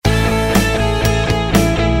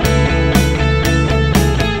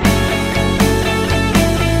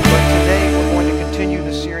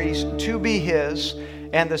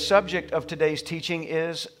And the subject of today's teaching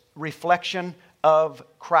is reflection of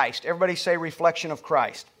Christ. Everybody say reflection of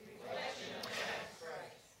Christ. Reflection of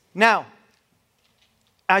Christ. Now,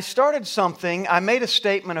 I started something, I made a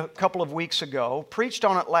statement a couple of weeks ago, preached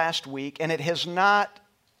on it last week, and it has not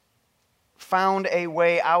found a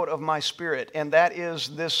way out of my spirit. And that is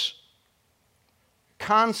this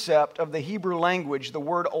concept of the Hebrew language, the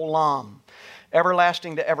word olam,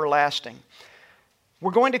 everlasting to everlasting. We're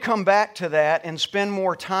going to come back to that and spend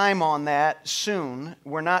more time on that soon.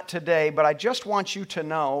 We're not today, but I just want you to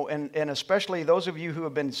know, and especially those of you who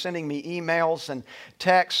have been sending me emails and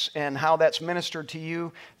texts and how that's ministered to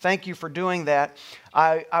you, thank you for doing that.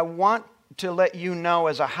 I want to let you know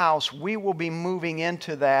as a house, we will be moving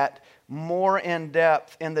into that more in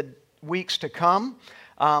depth in the weeks to come.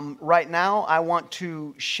 Right now, I want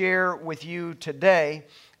to share with you today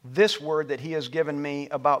this word that He has given me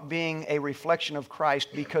about being a reflection of Christ,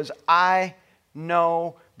 because I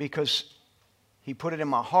know, because He put it in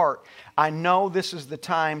my heart, I know this is the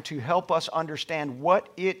time to help us understand what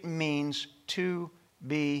it means to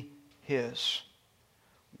be His.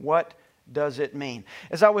 What does it mean?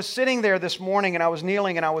 As I was sitting there this morning and I was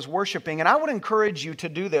kneeling and I was worshiping, and I would encourage you to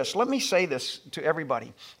do this. Let me say this to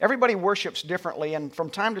everybody. Everybody worships differently, and from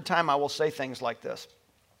time to time I will say things like this.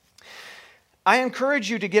 I encourage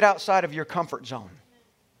you to get outside of your comfort zone.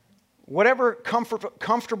 Whatever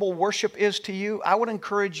comfortable worship is to you, I would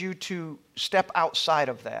encourage you to step outside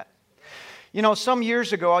of that. You know, some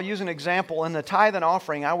years ago, I'll use an example. In the tithe and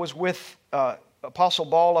offering, I was with Apostle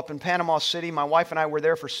Ball up in Panama City. My wife and I were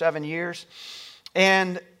there for 7 years.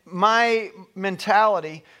 And my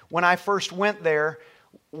mentality when I first went there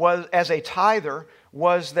was, as a tither,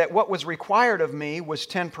 was that what was required of me was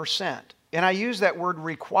 10%. And I use that word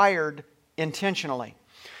required intentionally,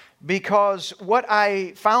 because what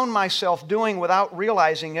I found myself doing without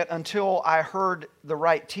realizing it until I heard the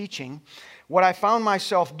right teaching, what I found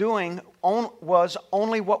myself doing was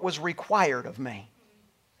only what was required of me.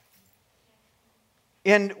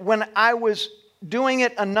 And when I was doing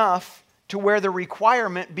it enough to where the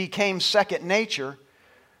requirement became second nature,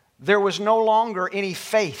 there was no longer any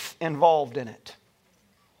faith involved in it.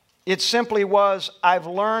 It simply was, I've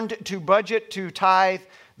learned to budget, to tithe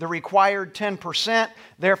the required 10%,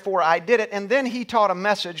 therefore I did it. And then he taught a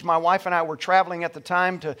message. My wife and I were traveling at the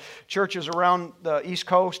time to churches around the East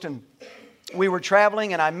Coast, and we were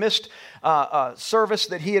traveling, and I missed a service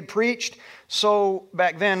that he had preached. So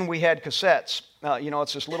back then we had cassettes.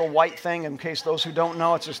 It's this little white thing, in case those who don't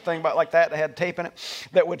know, it's this thing about like that had tape in it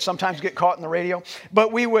that would sometimes get caught in the radio.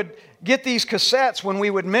 But we would get these cassettes when we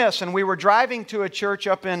would miss, and we were driving to a church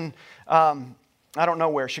up in, I don't know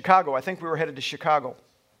where, Chicago. I think we were headed to Chicago.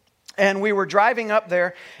 And we were driving up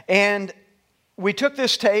there, and we took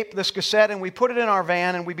this tape, this cassette, and we put it in our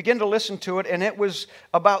van, and we began to listen to it, and it was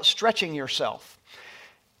about stretching yourself.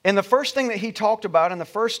 And the first thing that he talked about, and the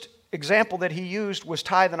first example that he used, was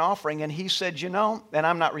tithe and offering. And he said, and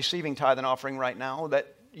I'm not receiving tithe and offering right now,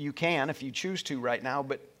 that you can if you choose to right now,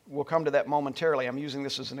 but we'll come to that momentarily. I'm using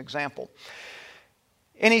this as an example.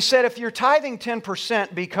 And he said, if you're tithing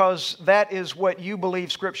 10% because that is what you believe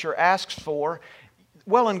Scripture asks for,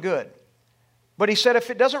 well and good. But he said, if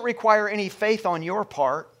it doesn't require any faith on your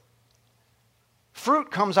part, fruit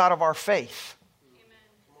comes out of our faith. Amen.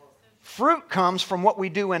 Fruit comes from what we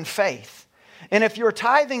do in faith. And if you're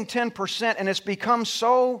tithing 10% and it's become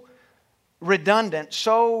so redundant,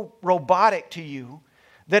 so robotic to you,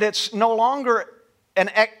 that it's no longer an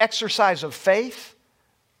exercise of faith,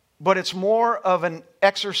 but it's more of an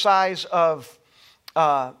exercise of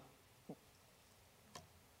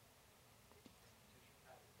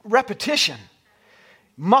repetition,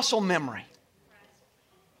 muscle memory.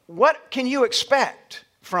 What can you expect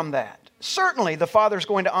from that? Certainly the Father's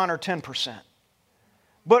going to honor 10%.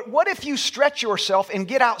 But what if you stretch yourself and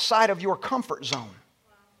get outside of your comfort zone?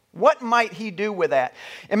 What might He do with that?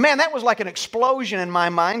 And man, that was like an explosion in my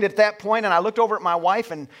mind at that point. And I looked over at my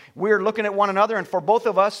wife, and we were looking at one another. And for both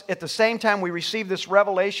of us, at the same time, we received this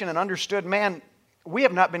revelation and understood, man, we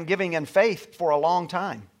have not been giving in faith for a long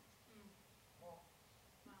time.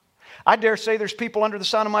 I dare say there's people under the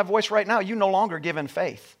sound of my voice right now, you no longer give in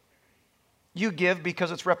faith. You give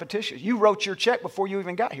because it's repetitious. You wrote your check before you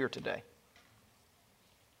even got here today.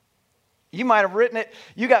 You might have written it,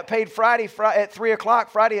 you got paid Friday at 3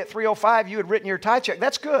 o'clock, Friday at 3:05, you had written your tithe check.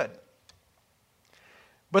 That's good.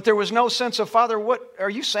 But there was no sense of, Father, what are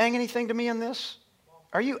you saying anything to me in this?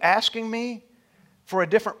 Are you asking me for a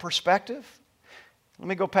different perspective? Let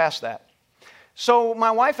me go past that. So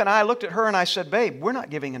my wife and I looked at her and I said, babe, we're not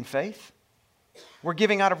giving in faith. We're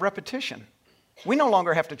giving out of repetition. We no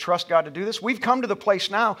longer have to trust God to do this. We've come to the place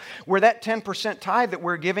now where that 10% tithe that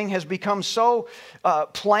we're giving has become so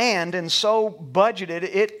planned and so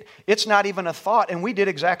budgeted, it's not even a thought. And we did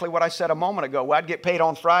exactly what I said a moment ago. I'd get paid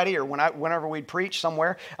on Friday or whenever we'd preach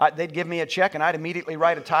somewhere, they'd give me a check and I'd immediately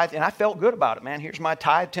write a tithe. And I felt good about it, man. Here's my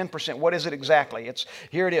tithe, 10%. What is it exactly?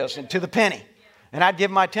 Here it is, and to the penny. And I'd give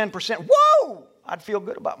my 10%. Whoa! I'd feel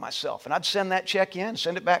good about myself. And I'd send that check in,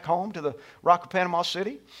 send it back home to the Rock of Panama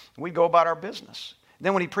City. And we'd go about our business.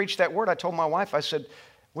 Then when he preached that word, I told my wife, I said,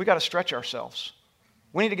 we got to stretch ourselves.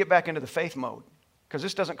 We need to get back into the faith mode because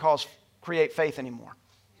this doesn't create faith anymore.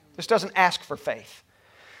 This doesn't ask for faith.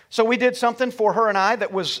 So we did something for her and I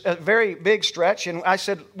that was a very big stretch. And I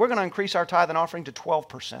said, we're going to increase our tithe and offering to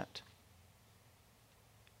 12%.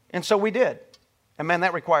 And so we did. And man,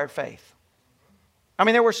 that required faith. I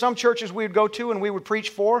mean, there were some churches we would go to and we would preach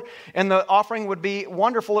for, and the offering would be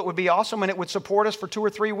wonderful, it would be awesome, and it would support us for 2 or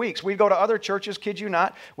 3 weeks. We'd go to other churches, kid you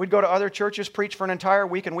not, we'd go to other churches, preach for an entire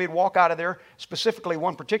week, and we'd walk out of there, specifically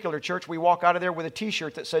one particular church, we walk out of there with a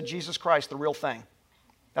t-shirt that said, Jesus Christ, the real thing.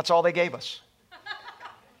 That's all they gave us.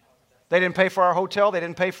 They didn't pay for our hotel, they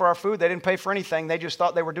didn't pay for our food, they didn't pay for anything. They just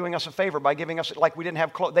thought they were doing us a favor by giving us, like we didn't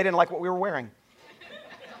have clothes. They didn't like what we were wearing.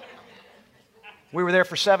 We were there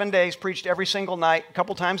for 7 days, preached every single night, a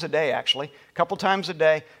couple times a day actually, a couple times a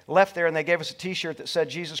day, left there and they gave us a t-shirt that said,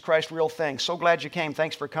 Jesus Christ, real thing. So glad you came,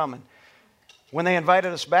 thanks for coming. When they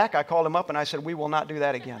invited us back, I called them up and I said, we will not do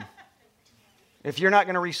that again. If you're not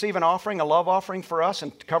going to receive an offering, a love offering for us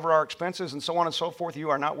and cover our expenses and so on and so forth, you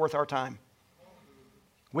are not worth our time.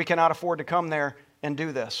 We cannot afford to come there and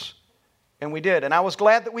do this. And we did. And I was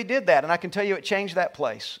glad that we did that. And I can tell you it changed that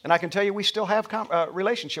place. And I can tell you we still have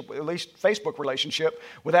relationship, at least Facebook relationship,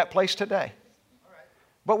 with that place today.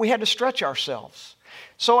 But we had to stretch ourselves.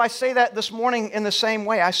 So I say that this morning in the same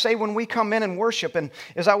way. I say when we come in and worship, and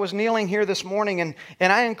as I was kneeling here this morning, and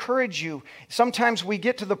I encourage you, sometimes we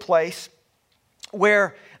get to the place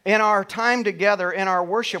where in our time together, in our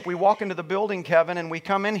worship, we walk into the building, Kevin, and we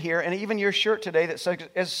come in here, and even your shirt today that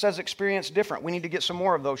says experience different. We need to get some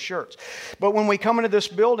more of those shirts. But when we come into this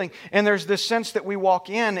building, and there's this sense that we walk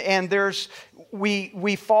in, and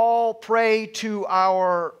we fall prey to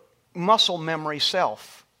our muscle memory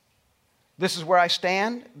self. This is where I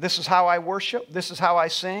stand. This is how I worship. This is how I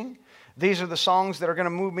sing. These are the songs that are going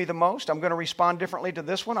to move me the most. I'm going to respond differently to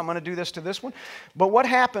this one. I'm going to do this to this one. But what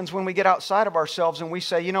happens when we get outside of ourselves and we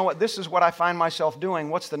say, you know what, this is what I find myself doing.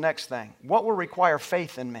 What's the next thing? What will require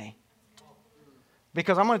faith in me?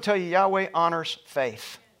 Because I'm going to tell you, Yahweh honors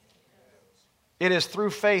faith. It is through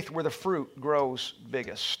faith where the fruit grows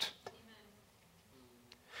biggest.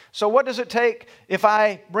 So what does it take if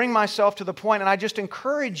I bring myself to the point, and I just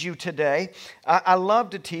encourage you today, I love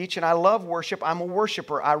to teach and I love worship. I'm a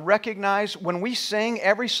worshiper. I recognize when we sing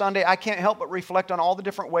every Sunday, I can't help but reflect on all the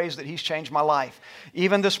different ways that He's changed my life.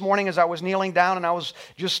 Even this morning as I was kneeling down and I was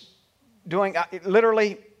just doing,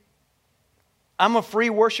 literally, I'm a free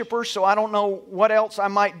worshiper, so I don't know what else I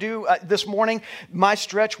might do. This morning, my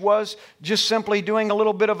stretch was just simply doing a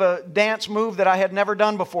little bit of a dance move that I had never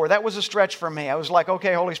done before. That was a stretch for me. I was like,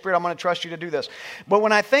 okay, Holy Spirit, I'm going to trust you to do this. But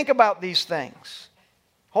when I think about these things,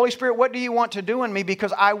 Holy Spirit, what do you want to do in me?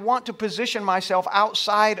 Because I want to position myself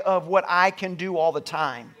outside of what I can do all the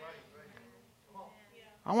time.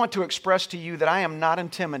 I want to express to you that I am not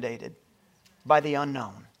intimidated by the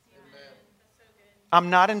unknown. I'm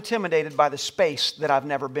not intimidated by the space that I've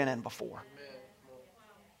never been in before.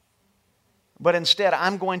 But instead,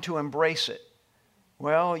 I'm going to embrace it.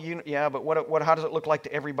 Well, but how does it look like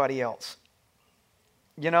to everybody else?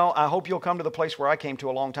 You know, I hope you'll come to the place where I came to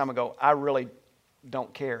a long time ago. I really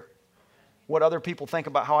don't care what other people think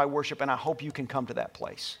about how I worship, and I hope you can come to that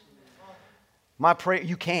place. My prayer,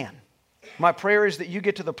 you can. My prayer is that you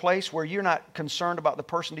get to the place where you're not concerned about the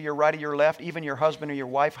person to your right or your left, even your husband or your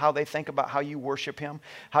wife, how they think about how you worship Him,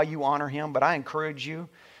 how you honor Him. But I encourage you,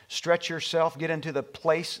 stretch yourself, get into the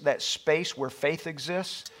place, that space where faith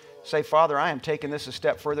exists. Say, Father, I am taking this a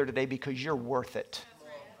step further today because you're worth it.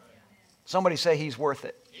 Somebody say He's worth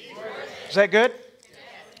it. Is that good?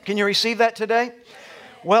 Can you receive that today?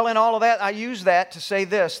 Well, in all of that, I use that to say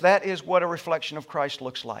this. That is what a reflection of Christ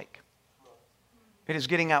looks like. It is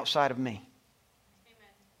getting outside of me.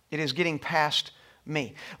 It is getting past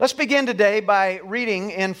me. Let's begin today by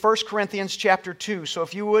reading in 1 Corinthians chapter 2. So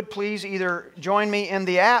if you would, please either join me in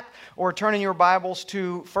the app or turn in your Bibles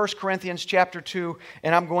to 1 Corinthians chapter 2,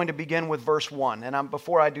 and I'm going to begin with verse 1. And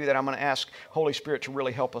before I do that, I'm going to ask Holy Spirit to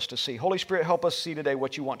really help us to see. Holy Spirit, help us see today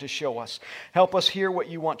what you want to show us. Help us hear what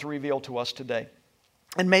you want to reveal to us today.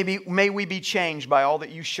 And may we be changed by all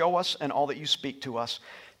that you show us and all that you speak to us.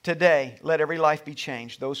 Today, let every life be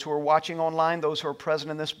changed. Those who are watching online, those who are present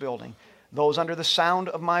in this building, those under the sound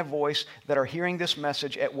of my voice that are hearing this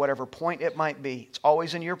message at whatever point it might be. It's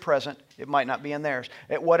always in your present. It might not be in theirs.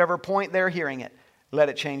 At whatever point they're hearing it, let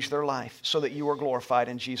it change their life so that you are glorified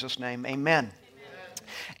in Jesus' name. Amen.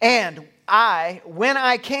 And when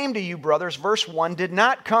I came to you, brothers, verse 1, did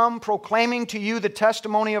not come proclaiming to you the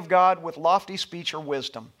testimony of God with lofty speech or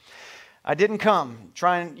wisdom. I didn't come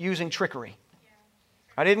using trickery.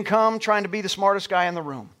 I didn't come trying to be the smartest guy in the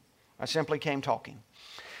room. I simply came talking.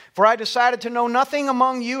 For I decided to know nothing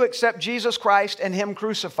among you except Jesus Christ and Him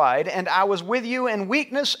crucified, and I was with you in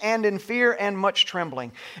weakness and in fear and much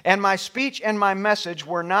trembling. And my speech and my message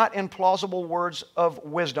were not in plausible words of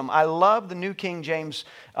wisdom. I love the New King James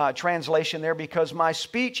translation there, because my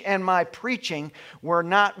speech and my preaching were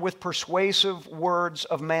not with persuasive words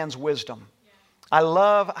of man's wisdom. I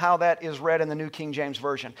love how that is read in the New King James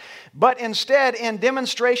Version. But instead, in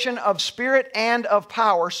demonstration of spirit and of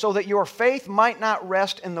power, so that your faith might not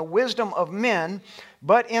rest in the wisdom of men,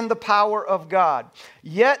 but in the power of God.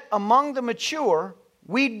 Yet among the mature,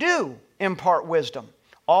 we do impart wisdom,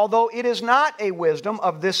 although it is not a wisdom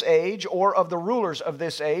of this age or of the rulers of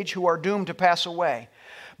this age who are doomed to pass away.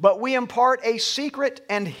 But we impart a secret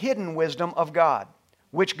and hidden wisdom of God,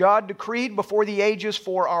 which God decreed before the ages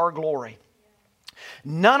for our glory.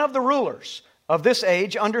 None of the rulers of this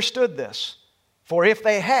age understood this, for if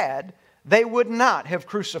they had, they would not have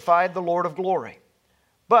crucified the Lord of glory.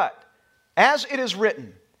 But, as it is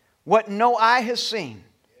written, what no eye has seen,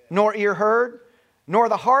 nor ear heard, nor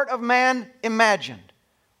the heart of man imagined,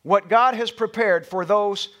 what God has prepared for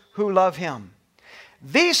those who love Him.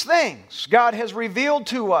 These things God has revealed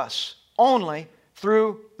to us only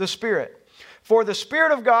through the Spirit. For the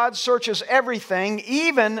Spirit of God searches everything,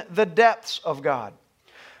 even the depths of God.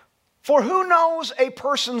 For who knows a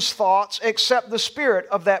person's thoughts except the spirit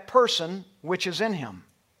of that person which is in him?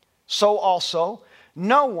 So also,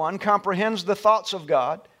 no one comprehends the thoughts of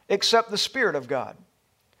God except the Spirit of God.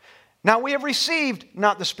 Now we have received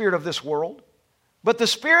not the spirit of this world, but the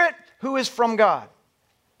Spirit who is from God,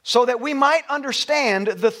 so that we might understand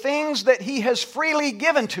the things that He has freely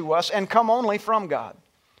given to us and come only from God.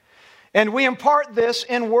 And we impart this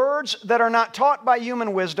in words that are not taught by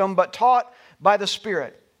human wisdom, but taught by the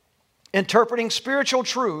Spirit, interpreting spiritual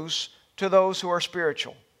truths to those who are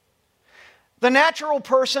spiritual. The natural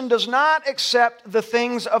person does not accept the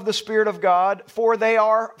things of the Spirit of God, for they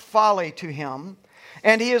are folly to him,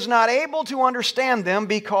 and he is not able to understand them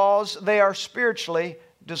because they are spiritually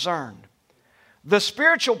discerned. The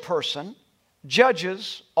spiritual person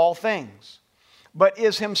judges all things, but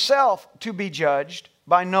is himself to be judged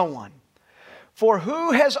by no one. For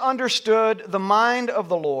who has understood the mind of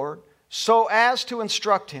the Lord so as to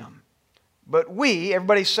instruct him? But we,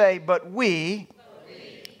 everybody say, but we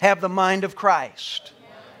have the mind of Christ.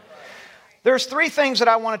 There's three things that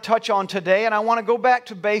I want to touch on today, and I want to go back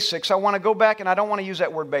to basics. I want to go back, and I don't want to use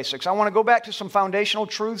that word basics. I want to go back to some foundational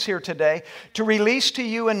truths here today to release to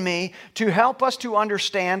you and me to help us to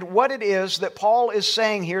understand what it is that Paul is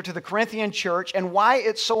saying here to the Corinthian church and why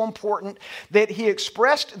it's so important that he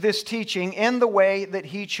expressed this teaching in the way that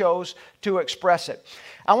he chose to express it.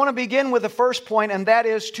 I want to begin with the first point, and that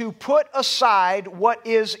is to put aside what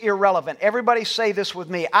is irrelevant. Everybody say this with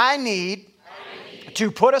me. I need to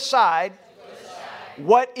put aside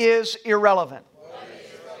what is irrelevant.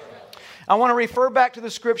 I want to refer back to the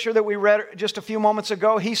scripture that we read just a few moments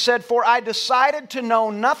ago. He said, for I decided to know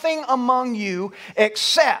nothing among you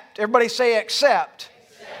except, everybody say except,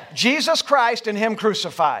 Jesus Christ and Him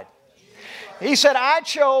crucified. He said, I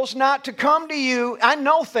chose not to come to you. I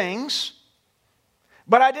know things,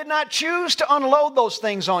 but I did not choose to unload those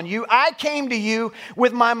things on you. I came to you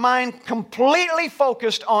with my mind completely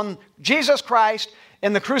focused on Jesus Christ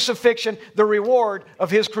and the crucifixion, the reward of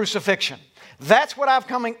His crucifixion. That's what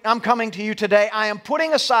I'm coming to you today. I am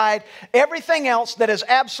putting aside everything else that is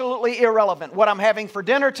absolutely irrelevant. What I'm having for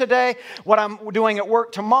dinner today, what I'm doing at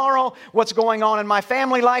work tomorrow, what's going on in my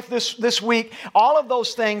family life this week, all of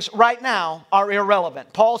those things right now are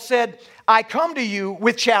irrelevant. Paul said, I come to you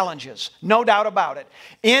with challenges, no doubt about it.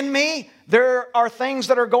 In me, there are things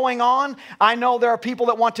that are going on. I know there are people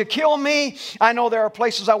that want to kill me. I know there are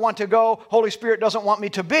places I want to go Holy Spirit doesn't want me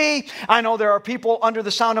to be. I know there are people under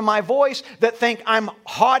the sound of my voice that think I'm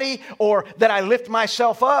haughty or that I lift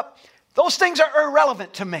myself up. Those things are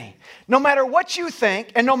irrelevant to me. No matter what you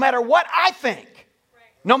think and no matter what I think,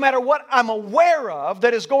 no matter what I'm aware of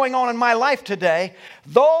that is going on in my life today,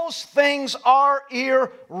 those things are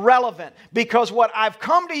irrelevant. Because what I've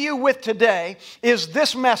come to you with today is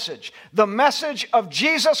this message. The message of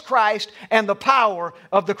Jesus Christ and the power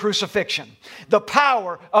of the crucifixion. The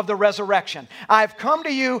power of the resurrection. I've come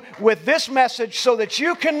to you with this message so that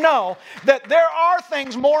you can know that there are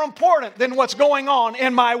things more important than what's going on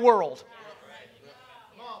in my world.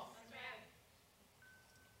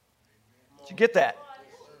 Did you get that?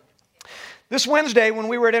 This Wednesday, when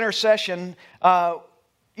we were at intercession,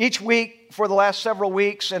 each week for the last several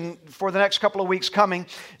weeks and for the next couple of weeks coming,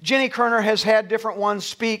 Jenny Kerner has had different ones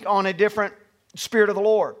speak on a different Spirit of the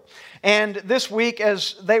Lord. And this week,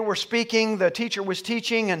 as they were speaking, the teacher was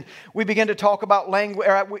teaching, and we began to talk about language.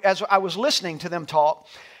 As I was listening to them talk,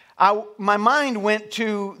 my mind went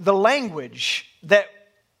to the language that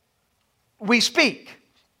we speak.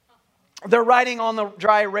 They're writing on the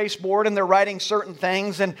dry erase board, and they're writing certain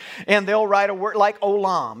things, and they'll write a word like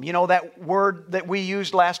olam. You know, that word that we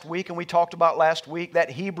used last week and we talked about last week,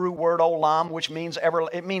 that Hebrew word olam, which means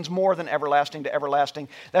it means more than everlasting to everlasting.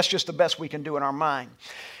 That's just the best we can do in our mind.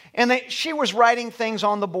 And she was writing things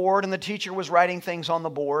on the board, and the teacher was writing things on the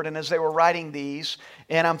board, and as they were writing these,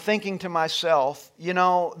 and I'm thinking to myself, you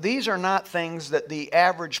know, these are not things that the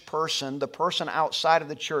average person, the person outside of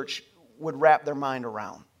the church, would wrap their mind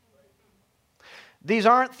around. These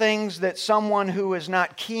aren't things that someone who is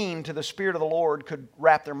not keen to the Spirit of the Lord could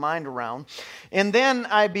wrap their mind around. And then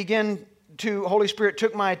Holy Spirit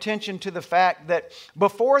took my attention to the fact that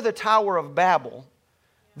before the Tower of Babel,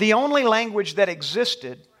 the only language that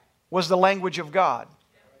existed was the language of God.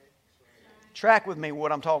 Track with me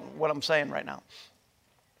what I'm saying right now.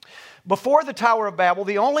 Before the Tower of Babel,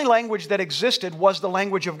 the only language that existed was the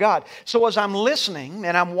language of God. So as I'm listening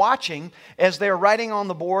and I'm watching as they're writing on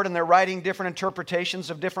the board and they're writing different interpretations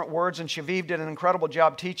of different words, and Shaviv did an incredible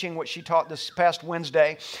job teaching what she taught this past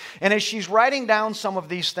Wednesday. And as she's writing down some of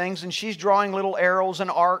these things and she's drawing little arrows and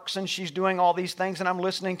arcs and she's doing all these things, and I'm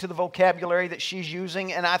listening to the vocabulary that she's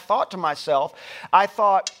using, and I thought to myself,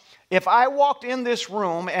 if I walked in this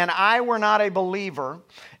room and I were not a believer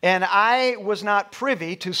and I was not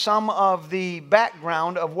privy to some of the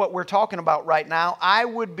background of what we're talking about right now, I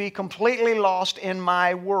would be completely lost in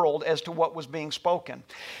my world as to what was being spoken.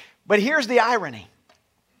 But here's the irony.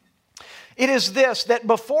 It is this, that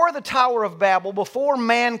before the Tower of Babel, before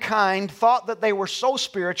mankind thought that they were so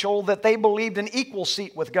spiritual that they believed an equal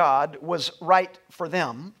seat with God was right for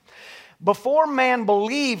them, before man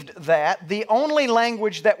believed that, the only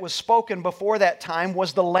language that was spoken before that time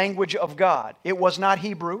was the language of God. It was not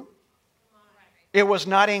Hebrew. It was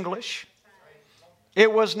not English.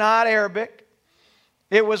 It was not Arabic.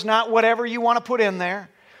 It was not whatever you want to put in there.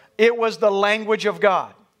 It was the language of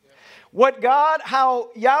God. How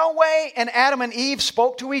Yahweh and Adam and Eve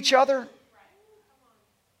spoke to each other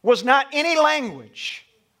was not any language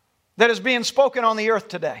that is being spoken on the earth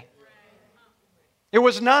today. It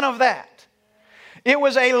was none of that. It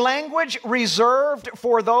was a language reserved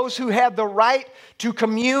for those who had the right to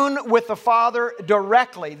commune with the Father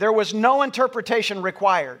directly. There was no interpretation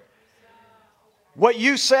required. What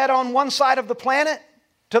you said on one side of the planet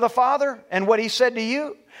to the Father and what He said to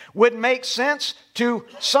you would make sense to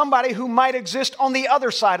somebody who might exist on the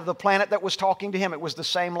other side of the planet that was talking to Him. It was the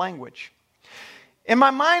same language. And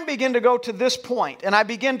my mind began to go to this point, and I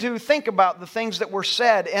began to think about the things that were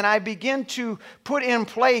said, and I began to put in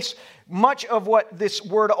place much of what this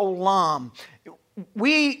word olam.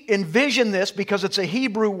 We envision this because it's a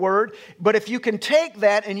Hebrew word, but if you can take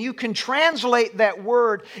that and you can translate that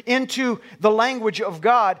word into the language of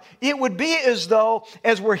God, it would be as though,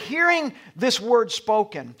 as we're hearing this word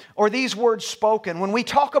spoken, or these words spoken, when we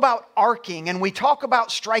talk about arcing and we talk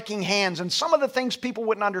about striking hands and some of the things people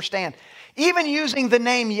wouldn't understand, even using the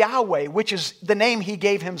name Yahweh, which is the name He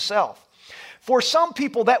gave Himself. For some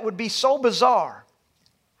people that would be so bizarre.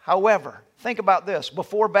 However, think about this.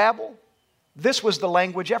 Before Babel, this was the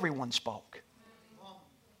language everyone spoke.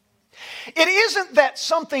 It isn't that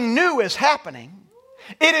something new is happening.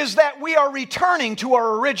 It is that we are returning to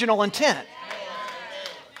our original intent.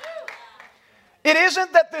 It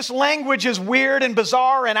isn't that this language is weird and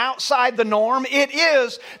bizarre and outside the norm. It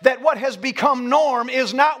is that what has become norm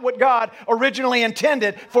is not what God originally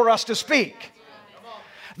intended for us to speak.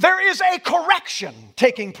 There is a correction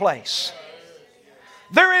taking place.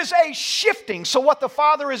 There is a shifting. So what the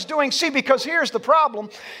Father is doing, see, because here's the problem.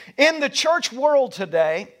 In the church world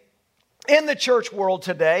today, the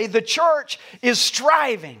church is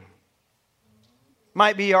striving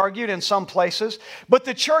Might be argued in some places. But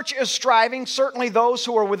the church is striving, certainly those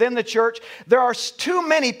who are within the church. There are too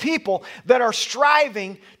many people that are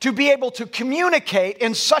striving to be able to communicate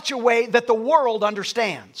in such a way that the world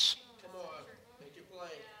understands.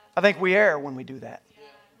 I think we err when we do that.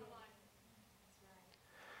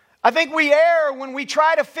 I think we err when we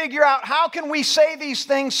try to figure out how can we say these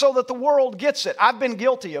things so that the world gets it. I've been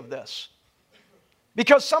guilty of this.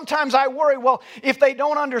 Because sometimes I worry, well, if they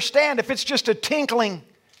don't understand, if it's just a tinkling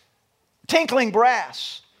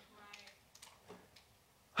brass,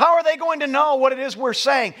 how are they going to know what it is we're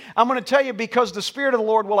saying? I'm going to tell you, because the Spirit of the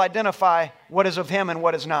Lord will identify what is of Him and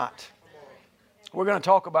what is not. We're going to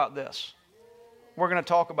talk about this. We're going to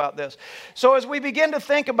talk about this. So as we begin to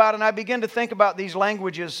think about it, and I begin to think about these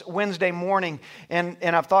languages Wednesday morning, and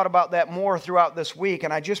I've thought about that more throughout this week,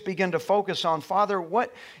 and I just begin to focus on, Father,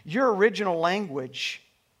 what your original language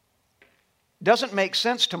doesn't make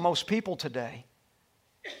sense to most people today,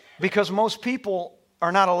 because most people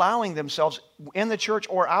are not allowing themselves, in the church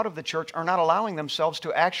or out of the church, are not allowing themselves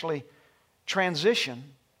to actually transition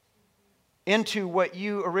into what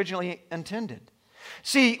you originally intended.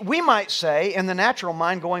 See, we might say, in the natural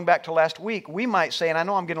mind, going back to last week, we might say, and I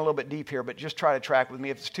know I'm getting a little bit deep here, but just try to track with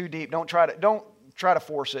me. If it's too deep, don't try to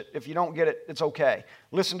force it. If you don't get it, it's okay.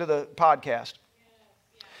 Listen to the podcast.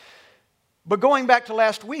 But going back to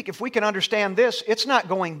last week, if we can understand this, it's not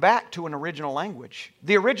going back to an original language.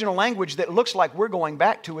 The original language that looks like we're going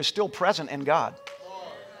back to is still present in God.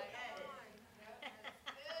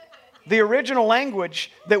 The original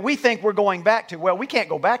language that we think we're going back to, well, we can't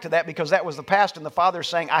go back to that because that was the past, and the Father's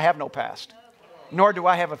saying, I have no past, nor do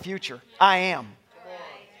I have a future. I am.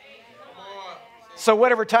 So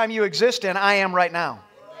whatever time you exist in, I am right now.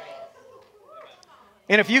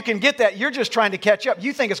 And if you can get that, you're just trying to catch up.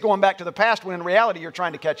 You think it's going back to the past when in reality you're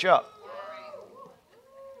trying to catch up.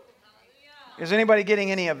 Is anybody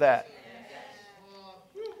getting any of that?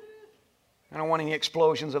 I don't want any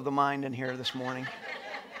explosions of the mind in here this morning.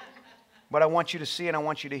 But I want you to see and I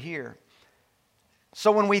want you to hear.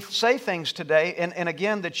 So when we say things today, and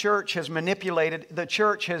again, the church has manipulated, the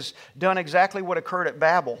church has done exactly what occurred at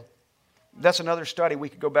Babel. That's another study. We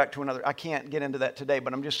could go back to another. I can't get into that today,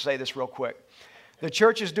 but I'm just saying this real quick. The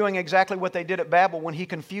church is doing exactly what they did at Babel when he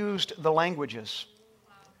confused the languages.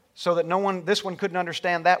 So that this one couldn't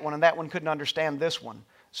understand that one, and that one couldn't understand this one.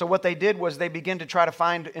 So what they did was they began to try to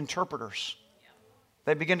find interpreters.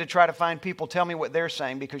 They begin to try to find people, tell me what they're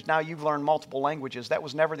saying, because now you've learned multiple languages. That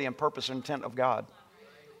was never the purpose and intent of God.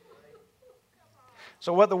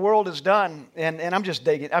 So what the world has done, and I'm just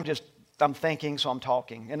digging, I'm thinking, so I'm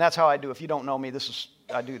talking. And that's how I do. If you don't know me,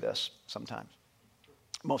 I do this sometimes.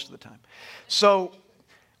 Most of the time. So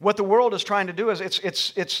what the world is trying to do is,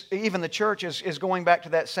 it's even the church is going back to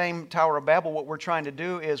that same Tower of Babel. What we're trying to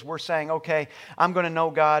do is we're saying, okay, I'm going to know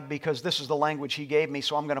God because this is the language He gave me,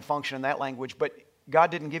 so I'm going to function in that language. But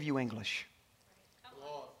God didn't give you English.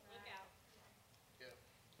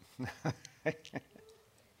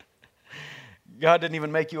 God didn't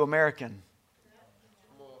even make you American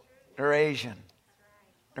or Asian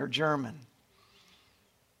or German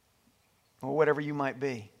or whatever you might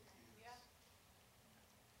be.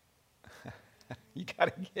 You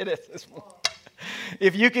got to get it this morning.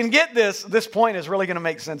 If you can get this point is really going to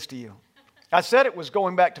make sense to you. I said it was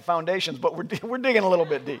going back to foundations, but we're digging a little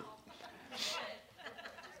bit deep.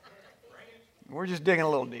 We're just digging a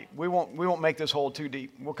little deep. We won't make this hole too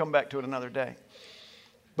deep. We'll come back to it another day.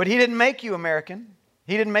 But He didn't make you American.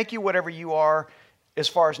 He didn't make you whatever you are as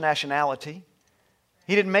far as nationality.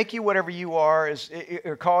 He didn't make you whatever you are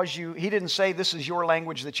or cause you. He didn't say this is your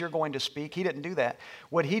language that you're going to speak. He didn't do that.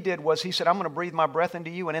 What He did was He said, I'm going to breathe my breath into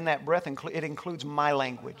you, and in that breath it includes my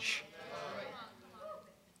language.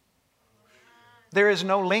 There is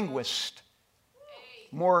no linguist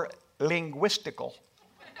more linguistical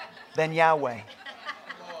than Yahweh.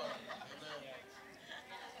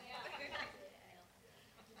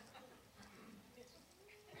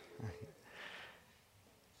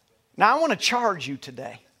 Now, I want to charge you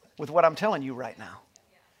today with what I'm telling you right now.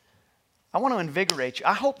 I want to invigorate you.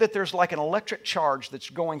 I hope that there's like an electric charge that's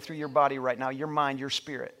going through your body right now, your mind, your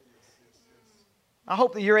spirit. I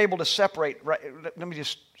hope that you're able to separate. Right, let me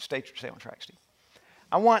just stay on track, Steve.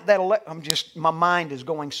 I want that. My mind is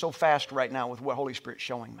going so fast right now with what Holy Spirit's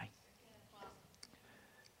showing me.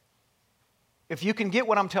 If you can get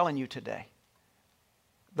what I'm telling you today,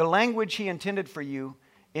 the language He intended for you,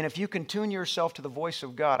 and if you can tune yourself to the voice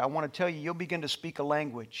of God, I want to tell you, you'll begin to speak a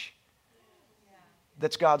language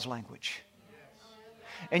that's God's language.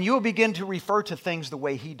 And you'll begin to refer to things the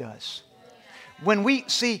way He does. When we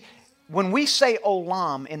say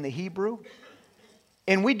olam in the Hebrew,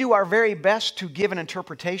 and we do our very best to give an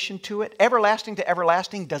interpretation to it, everlasting to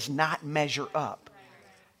everlasting does not measure up.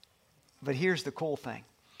 But here's the cool thing.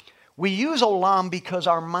 We use olam because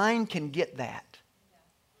our mind can get that.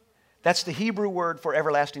 That's the Hebrew word for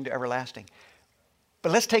everlasting to everlasting.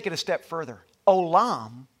 But let's take it a step further.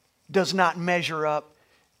 Olam does not measure up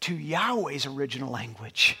to Yahweh's original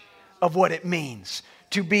language of what it means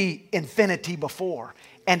to be infinity before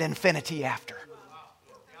and infinity after.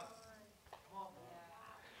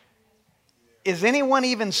 Is anyone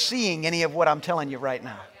even seeing any of what I'm telling you right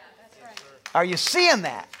now? Are you seeing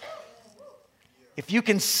that? If you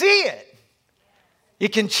can see it, it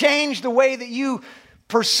can change the way that you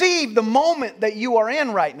perceive the moment that you are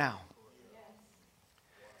in right now.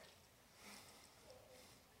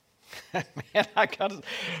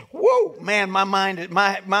 Man, my mind,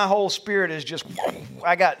 my whole spirit is just,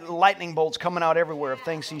 I got lightning bolts coming out everywhere of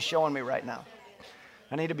things He's showing me right now.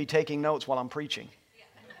 I need to be taking notes while I'm preaching.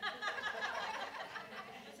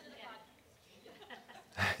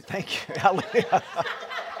 Thank you.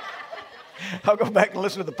 I'll go back and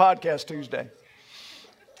listen to the podcast Tuesday.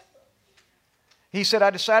 He said, I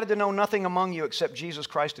decided to know nothing among you except Jesus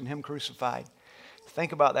Christ and Him crucified.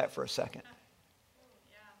 Think about that for a second.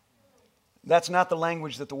 That's not the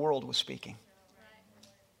language that the world was speaking.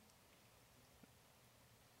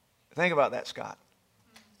 Think about that, Scott.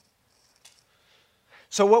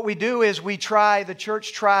 So what we do is the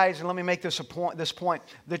church tries, and let me make this point.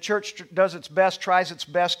 The church does its best, tries its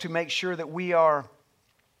best to make sure that we are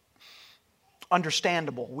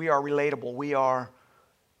understandable, we are relatable,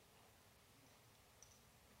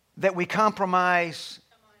 that we compromise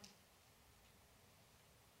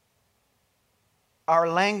our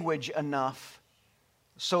language enough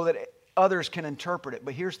so that others can interpret it.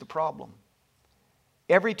 But here's the problem.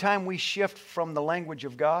 Every time we shift from the language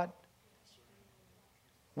of God,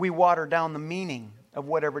 we water down the meaning of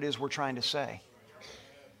whatever it is we're trying to say.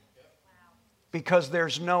 Because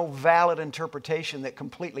there's no valid interpretation that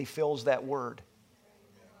completely fills that word.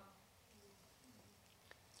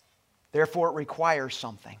 Therefore, it requires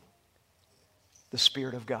something. The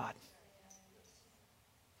Spirit of God.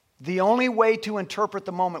 The only way to interpret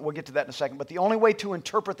the moment, we'll get to that in a second, but the only way to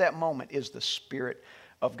interpret that moment is the Spirit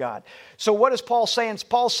of God. So what is Paul saying?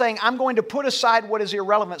 Paul's saying, I'm going to put aside what is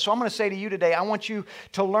irrelevant. So I'm going to say to you today, I want you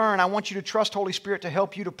to learn, I want you to trust Holy Spirit to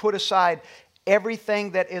help you to put aside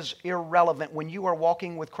everything that is irrelevant when you are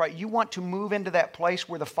walking with Christ. You want to move into that place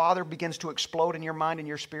where the Father begins to explode in your mind and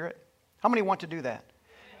your spirit? How many want to do that?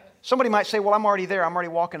 Somebody might say, well, I'm already there. I'm already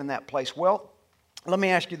walking in that place. Well, let me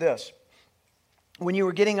ask you this. When you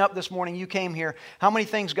were getting up this morning, you came here, how many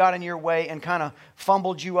things got in your way and kind of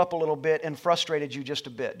fumbled you up a little bit and frustrated you just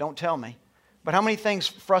a bit? Don't tell me. But how many things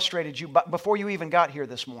frustrated you before you even got here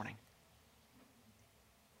this morning?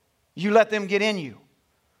 You let them get in you.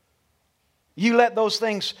 You let those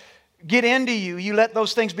things get into you. You let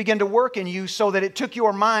those things begin to work in you so that it took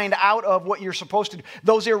your mind out of what you're supposed to do.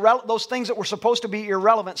 Those things that were supposed to be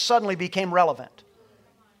irrelevant suddenly became relevant.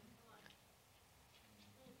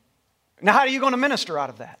 Now, how are you going to minister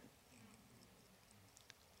out of that?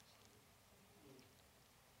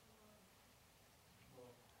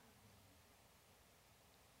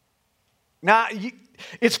 Now,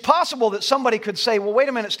 it's possible that somebody could say, well, wait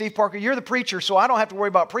a minute, Steve Parker, you're the preacher, so I don't have to worry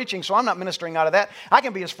about preaching, so I'm not ministering out of that. I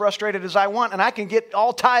can be as frustrated as I want, and I can get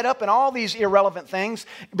all tied up in all these irrelevant things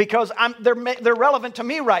because they're relevant to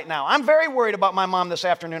me right now. I'm very worried about my mom this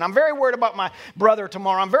afternoon. I'm very worried about my brother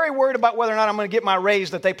tomorrow. I'm very worried about whether or not I'm going to get my raise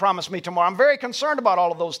that they promised me tomorrow. I'm very concerned about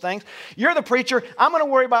all of those things. You're the preacher. I'm going to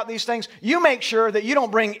worry about these things. You make sure that you don't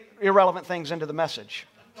bring irrelevant things into the message.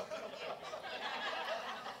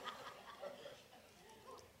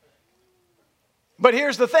 But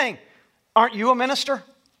here's the thing. Aren't you a minister?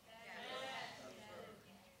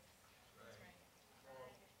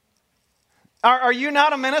 Are you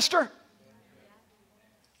not a minister?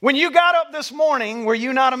 When you got up this morning, were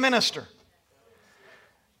you not a minister?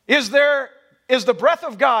 Is the breath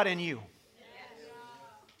of God in you?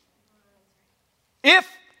 If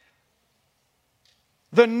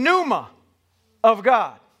the pneuma of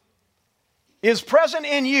God is present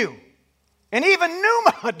in you, and even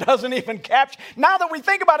pneuma doesn't even capture. Now that we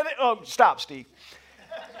think about it, oh, stop, Steve.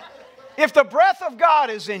 If the breath of God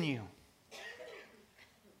is in you,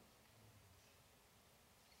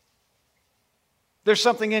 there's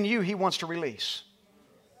something in you He wants to release.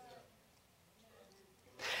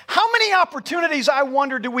 How many opportunities, I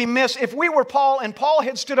wonder, do we miss if we were Paul and Paul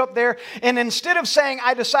had stood up there and instead of saying,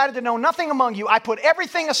 I decided to know nothing among you, I put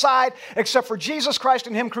everything aside except for Jesus Christ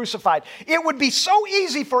and Him crucified. It would be so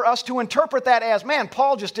easy for us to interpret that as, man,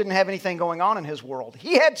 Paul just didn't have anything going on in his world.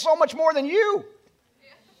 He had so much more than you.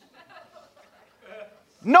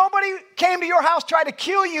 Nobody came to your house, tried to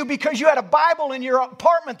kill you because you had a Bible in your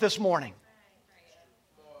apartment this morning.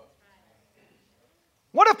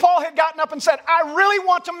 What if Paul had gotten up and said, I really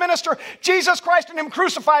want to minister Jesus Christ and Him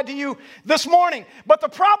crucified to you this morning, but the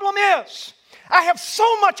problem is, I have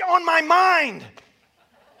so much on my mind.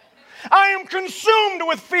 I am consumed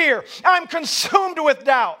with fear. I'm consumed with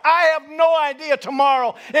doubt. I have no idea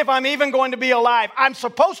tomorrow if I'm even going to be alive. I'm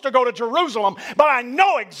supposed to go to Jerusalem, but I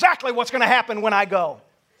know exactly what's going to happen when I go.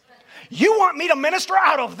 You want me to minister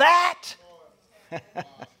out of that?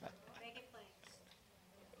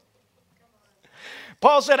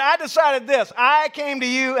 Paul said, I decided this. I came to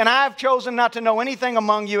you and I've chosen not to know anything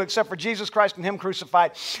among you except for Jesus Christ and Him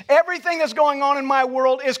crucified. Everything that's going on in my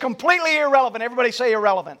world is completely irrelevant. Everybody say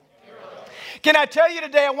irrelevant. Can I tell you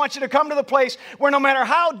today, I want you to come to the place where no matter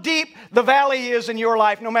how deep the valley is in your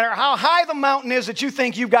life, no matter how high the mountain is that you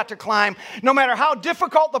think you've got to climb, no matter how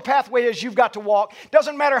difficult the pathway is you've got to walk,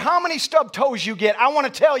 doesn't matter how many stub toes you get, I want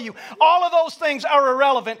to tell you, all of those things are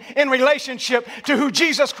irrelevant in relationship to who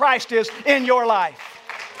Jesus Christ is in your life.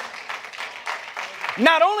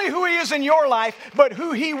 Not only who He is in your life, but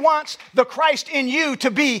who He wants the Christ in you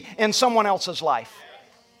to be in someone else's life.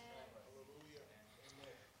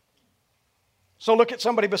 So look at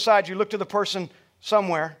somebody beside you, look to the person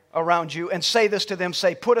somewhere around you and say this to them,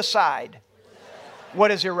 say, put aside what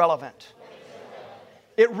is irrelevant.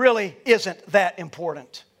 It really isn't that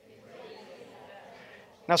important.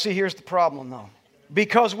 Now see, here's the problem though.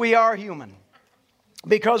 Because we are human,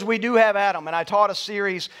 because we do have Adam, and I taught a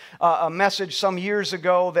series, a message some years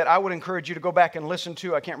ago that I would encourage you to go back and listen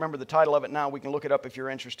to. I can't remember the title of it now. We can look it up if you're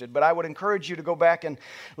interested. But I would encourage you to go back and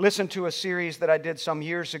listen to a series that I did some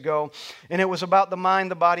years ago. And it was about the mind,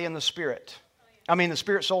 the body, and the spirit. I mean the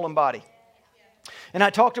spirit, soul, and body. And I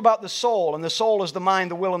talked about the soul, and the soul is the mind,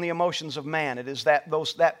 the will, and the emotions of man. It is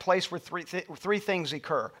that place where three things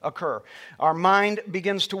occur. Our mind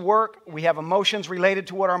begins to work. We have emotions related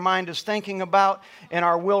to what our mind is thinking about, and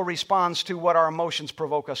our will responds to what our emotions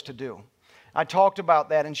provoke us to do. I talked about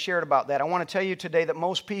that and shared about that. I want to tell you today that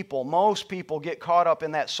most people get caught up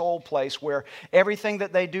in that soul place where everything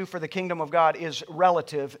that they do for the kingdom of God is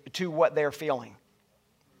relative to what they're feeling.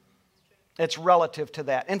 It's relative to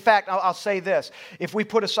that. In fact, I'll say this. If we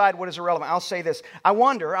put aside what is irrelevant, I'll say this. I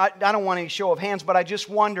wonder, I don't want any show of hands, but I just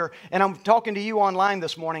wonder, and I'm talking to you online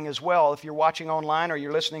this morning as well, if you're watching online or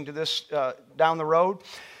you're listening to this down the road.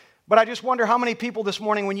 But I just wonder how many people this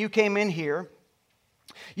morning when you came in here,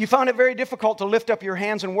 you found it very difficult to lift up your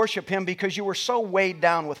hands and worship Him because you were so weighed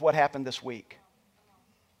down with what happened this week.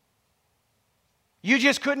 You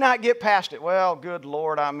just could not get past it. Well, good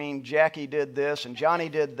Lord, I mean, Jackie did this, and Johnny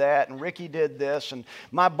did that, and Ricky did this, and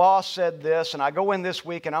my boss said this, and I go in this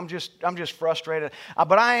week, and I'm just frustrated.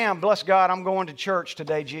 But I am, bless God, I'm going to church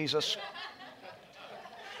today, Jesus.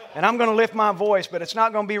 And I'm going to lift my voice, but it's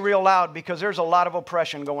not going to be real loud because there's a lot of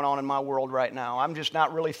oppression going on in my world right now. I'm just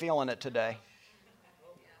not really feeling it today.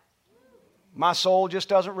 My soul just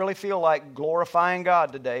doesn't really feel like glorifying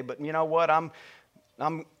God today, but you know what? I'm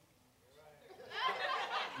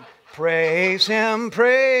praise Him,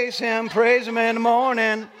 praise Him, praise Him in the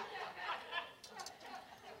morning.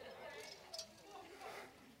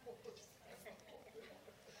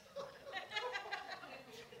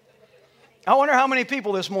 I wonder how many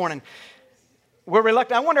people this morning were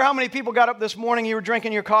reluctant. I wonder how many people got up this morning, you were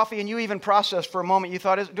drinking your coffee, and you even processed for a moment. You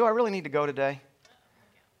thought, do I really need to go today?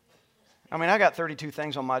 I mean, I got 32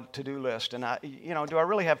 things on my to-do list, and do I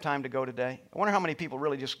really have time to go today? I wonder how many people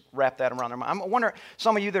really just wrap that around their mind. I wonder,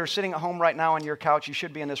 some of you that are sitting at home right now on your couch, you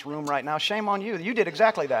should be in this room right now. Shame on you. You did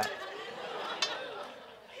exactly that.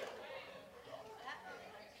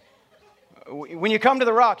 When you come to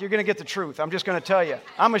the rock, you're going to get the truth. I'm just going to tell you.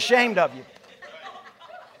 I'm ashamed of you.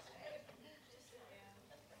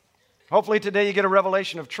 Hopefully today you get a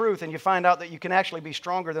revelation of truth and you find out that you can actually be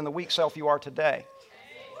stronger than the weak self you are today.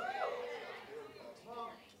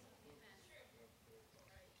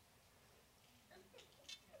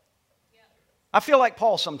 I feel like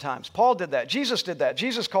Paul sometimes. Paul did that. Jesus did that.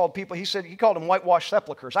 Jesus called people, he called them whitewashed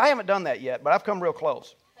sepulchres. I haven't done that yet, but I've come real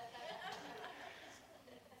close.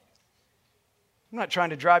 I'm not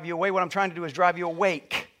trying to drive you away. What I'm trying to do is drive you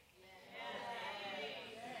awake.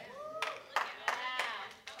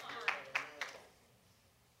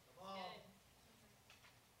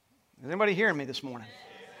 Is anybody hearing me this morning?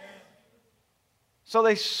 So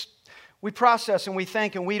we process and we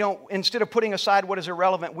think, and we don't, instead of putting aside what is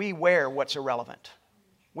irrelevant, we wear what's irrelevant.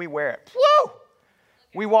 We wear it. Woo!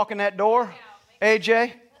 We walk in that door.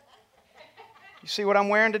 AJ, you see what I'm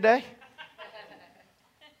wearing today?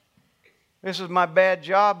 This is my bad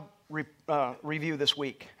job review this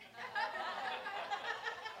week.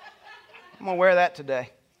 I'm going to wear that today.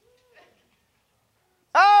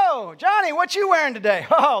 Oh, Johnny, what you wearing today?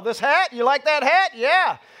 Oh, this hat? You like that hat?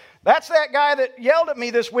 Yeah. That's that guy that yelled at me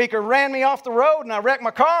this week or ran me off the road and I wrecked my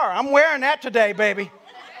car. I'm wearing that today, baby.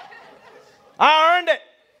 I earned it.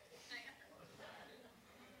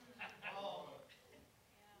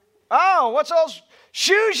 Oh, what's those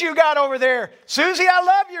shoes you got over there? Susie, I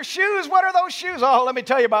love your shoes. What are those shoes? Oh, let me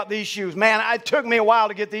tell you about these shoes. Man, it took me a while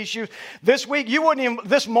to get these shoes. This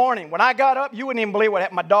morning, when I got up, you wouldn't even believe what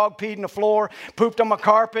happened. My dog peed on the floor, pooped on my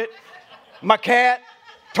carpet. My cat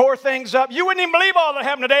tore things up. You wouldn't even believe all that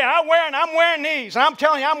happened today. And I'm wearing these. And I'm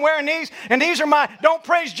telling you, I'm wearing these. And these are my don't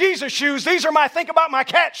praise Jesus shoes. These are my think about my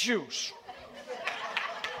cat shoes.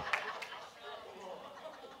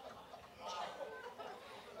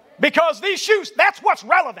 Because these shoes, that's what's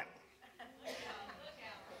relevant.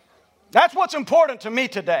 That's what's important to me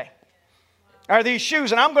today, are these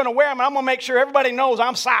shoes. And I'm going to wear them, and I'm going to make sure everybody knows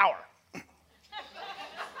I'm sour.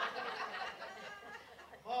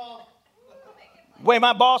 The way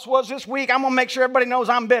my boss was this week, I'm going to make sure everybody knows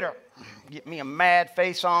I'm bitter. Get me a mad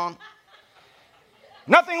face on.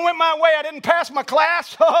 Nothing went my way. I didn't pass my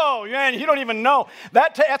class. Oh, man, you don't even know.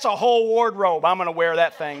 That's a whole wardrobe. I'm going to wear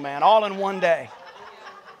that thing, man, all in one day.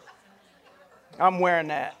 I'm wearing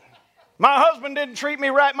that. My husband didn't treat me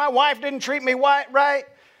right. My wife didn't treat me right.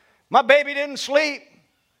 My baby didn't sleep.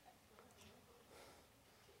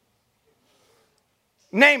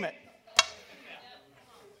 Name it.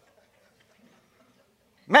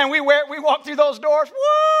 Man, we walk through those doors.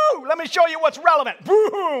 Woo! Let me show you what's relevant.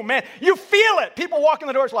 Boom, man. You feel it. People walk in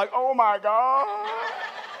the doors like, oh my God.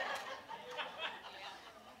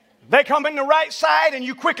 They come in the right side and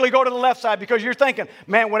you quickly go to the left side because you're thinking,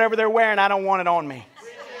 man, whatever they're wearing, I don't want it on me.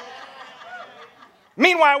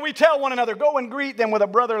 Meanwhile, we tell one another, go and greet them with a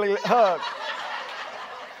brotherly hug.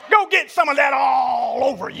 Go get some of that all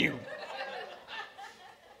over you.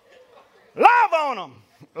 Love on them.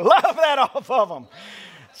 Love that off of them.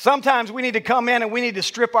 Sometimes we need to come in and we need to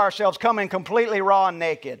strip ourselves, come in completely raw and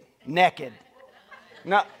naked. Naked.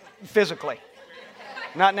 Not physically.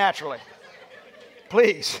 Not naturally.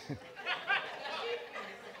 Please.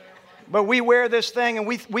 But we wear this thing and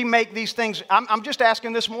we make these things. I'm just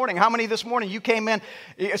asking this morning, how many this morning you came in?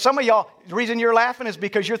 Some of y'all, the reason you're laughing is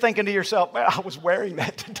because you're thinking to yourself, man, I was wearing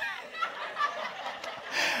that today.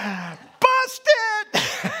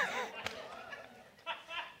 Busted!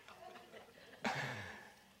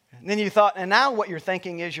 And then you thought, and now what you're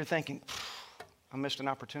thinking, I missed an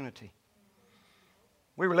opportunity.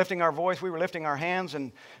 We were lifting our voice, we were lifting our hands,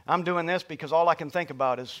 and I'm doing this because all I can think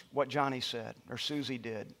about is what Johnny said, or Susie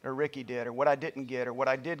did, or Ricky did, or what I didn't get, or what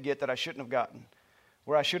I did get that I shouldn't have gotten,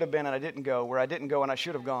 where I should have been and I didn't go, where I didn't go and I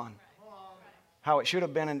should have gone, how it should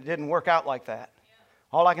have been and it didn't work out like that.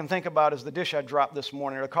 All I can think about is the dish I dropped this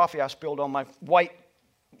morning, or the coffee I spilled on my white,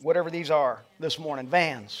 whatever these are, this morning,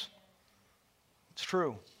 Vans. It's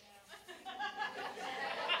true.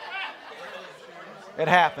 It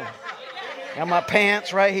happened. And my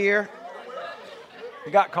pants right here. I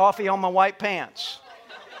got coffee on my white pants.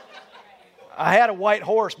 I had a white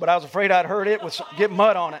horse, but I was afraid I'd hurt it get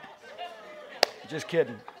mud on it. Just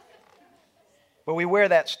kidding. But we wear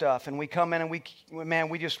that stuff, and we come in and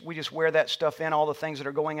we just wear that stuff in, all the things that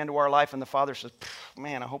are going into our life, and the Father says,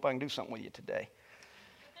 man, I hope I can do something with you today.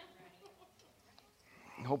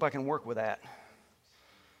 I hope I can work with that.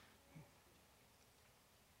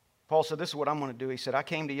 Paul said, this is what I'm going to do. He said, I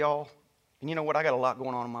came to y'all. And you know what? I got a lot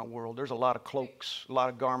going on in my world. There's a lot of cloaks, a lot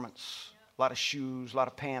of garments, a lot of shoes, a lot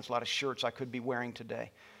of pants, a lot of shirts I could be wearing today.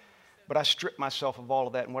 But I stripped myself of all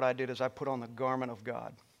of that. And what I did is I put on the garment of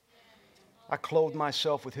God. I clothed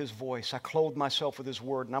myself with His voice. I clothed myself with His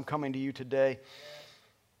word. And I'm coming to you today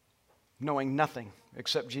knowing nothing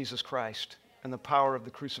except Jesus Christ and the power of the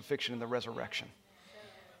crucifixion and the resurrection.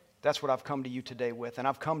 That's what I've come to you today with. And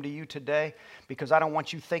I've come to you today because I don't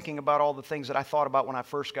want you thinking about all the things that I thought about when I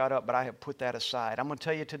first got up, but I have put that aside. I'm going to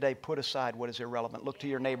tell you today, put aside what is irrelevant. Look to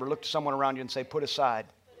your neighbor, look to someone around you and say, put aside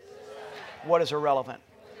what is irrelevant.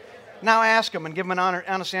 Now ask them and give them an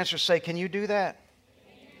honest answer. Say, can you do that?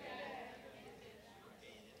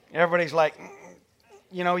 Everybody's like,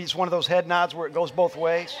 you know, it's one of those head nods where it goes both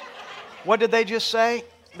ways. What did they just say?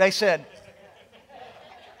 They said,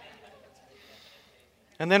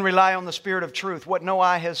 and then rely on the Spirit of truth. What no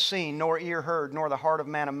eye has seen, nor ear heard, nor the heart of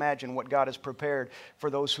man imagined, what God has prepared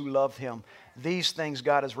for those who love Him. These things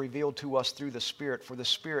God has revealed to us through the Spirit, for the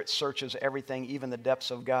Spirit searches everything, even the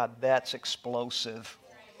depths of God. That's explosive.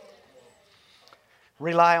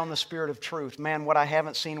 Rely on the Spirit of truth. Man, what I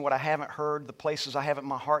haven't seen, what I haven't heard, the places I haven't,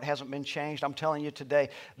 my heart hasn't been changed. I'm telling you today,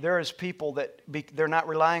 there is people that they're not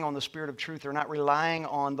relying on the Spirit of truth. They're not relying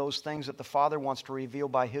on those things that the Father wants to reveal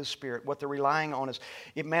by His Spirit. What they're relying on is,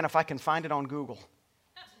 man, if I can find it on Google,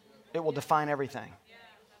 it will define everything.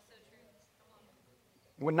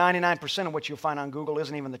 When 99% of what you'll find on Google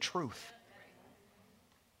isn't even the truth.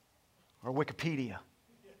 Or Wikipedia.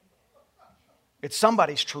 It's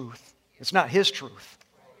somebody's truth. It's not His truth.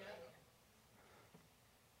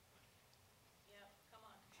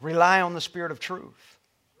 Rely on the Spirit of truth.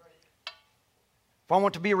 If I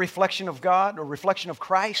want to be a reflection of God, or a reflection of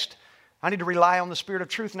Christ, I need to rely on the Spirit of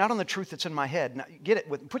truth, not on the truth that's in my head. Now, get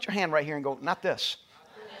it? Put your hand right here and go, not this.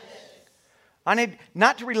 I need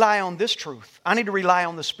not to rely on this truth. I need to rely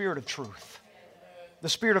on the Spirit of truth. The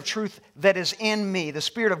Spirit of truth that is in me. The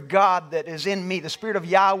Spirit of God that is in me. The Spirit of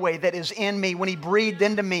Yahweh that is in me. When He breathed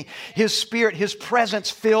into me, His Spirit, His presence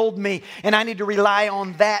filled me. And I need to rely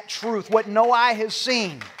on that truth. What no eye has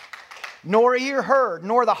seen, nor ear heard,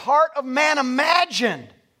 nor the heart of man imagined.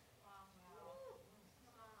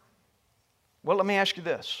 Well, let me ask you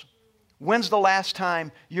this. When's the last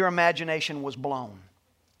time your imagination was blown?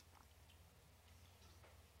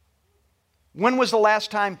 When was the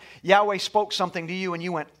last time Yahweh spoke something to you and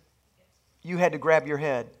you had to grab your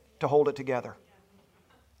head to hold it together?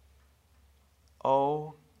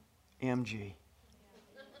 OMG.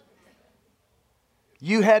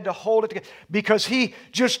 You had to hold it together because He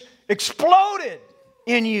just exploded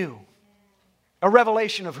in you. A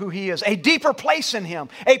revelation of who He is. A deeper place in Him.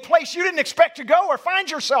 A place you didn't expect to go or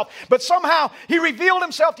find yourself. But somehow He revealed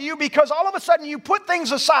Himself to you because all of a sudden you put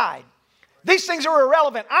things aside. These things are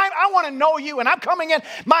irrelevant. I want to know You, and I'm coming in.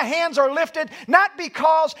 My hands are lifted, not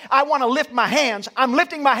because I want to lift my hands. I'm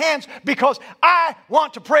lifting my hands because I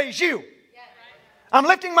want to praise You. I'm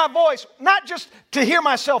lifting my voice, not just to hear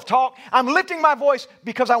myself talk. I'm lifting my voice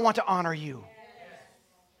because I want to honor You.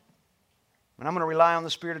 And I'm going to rely on the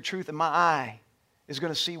Spirit of truth, and my eye is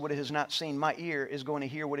going to see what it has not seen. My ear is going to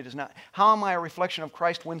hear what it has not. How am I a reflection of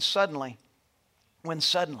Christ when suddenly,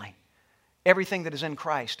 everything that is in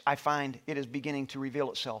Christ, I find it is beginning to reveal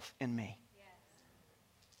itself in me. Yes.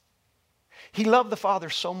 He loved the Father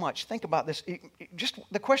so much. Think about this. Just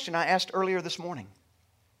the question I asked earlier this morning.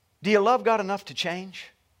 Do you love God enough to change?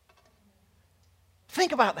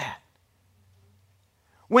 Think about that.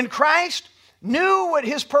 When Christ knew what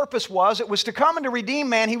His purpose was, it was to come and to redeem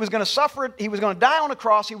man. He was going to suffer. He was going to die on a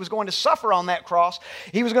cross. He was going to suffer on that cross.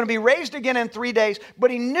 He was going to be raised again in 3 days. But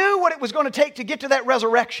He knew what it was going to take to get to that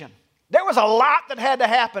resurrection. There was a lot that had to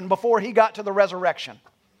happen before He got to the resurrection.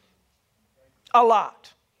 A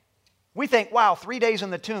lot. We think, wow, 3 days in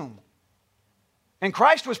the tomb. And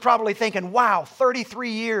Christ was probably thinking, wow, 33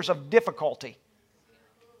 years of difficulty.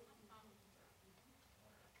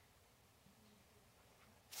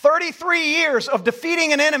 33 years of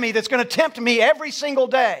defeating an enemy that's going to tempt me every single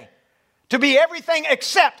day to be everything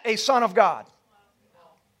except a son of God.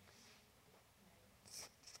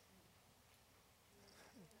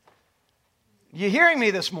 You hearing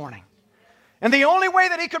me this morning? And the only way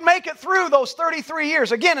that He could make it through those 33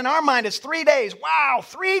 years, again, in our mind, it's 3 days. Wow,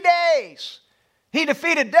 3 days. He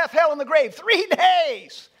defeated death, hell, and the grave. 3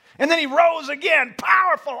 days. And then He rose again.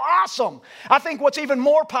 Powerful, awesome. I think what's even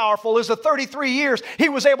more powerful is the 33 years He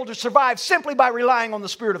was able to survive simply by relying on the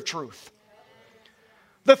Spirit of truth.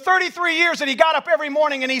 The 33 years that He got up every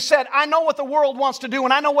morning and He said, I know what the world wants to do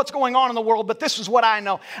and I know what's going on in the world, but this is what I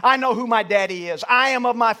know. I know who my daddy is. I am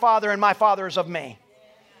of my Father and my Father is of me.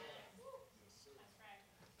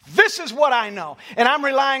 This is what I know. And I'm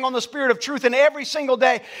relying on the Spirit of truth in every single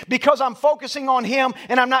day because I'm focusing on Him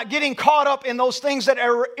and I'm not getting caught up in those things that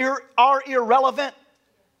are irrelevant.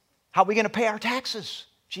 How are we going to pay our taxes?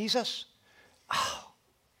 Jesus. Oh.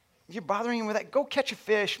 You're bothering Him with that? Go catch a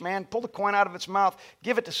fish, man. Pull the coin out of its mouth.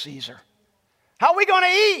 Give it to Caesar. How are we going to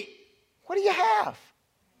eat? What do you have?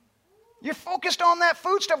 You're focused on that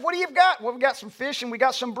food stuff. What do you got? Well, we got some fish and we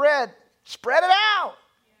got some bread. Spread it out.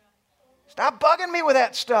 Stop bugging me with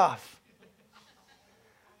that stuff.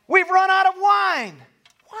 We've run out of wine.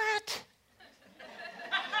 What?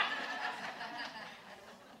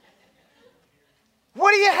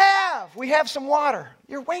 What do you have? We have some water.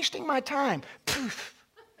 You're wasting my time. Poof.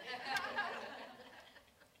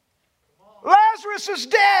 Lazarus is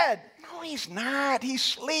dead. No, he's not. He's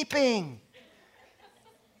sleeping.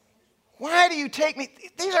 Why do you take me?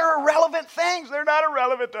 These are irrelevant things. They're not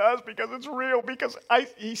irrelevant to us because it's real, because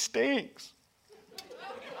he stinks.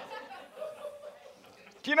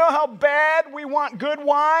 Do you know how bad we want good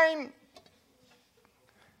wine?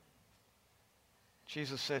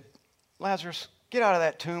 Jesus said, Lazarus, Get out of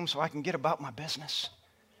that tomb so I can get about my business.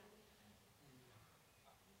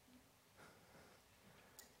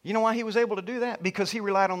 You know why he was able to do that? Because he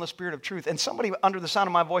relied on the Spirit of truth. And somebody under the sound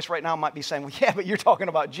of my voice right now might be saying, well, yeah, but you're talking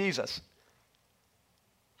about Jesus.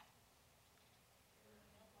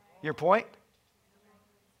 Your point?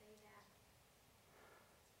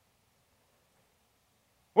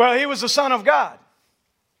 Well, he was the Son of God.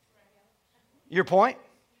 Your point?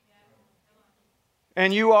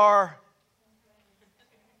 And you are?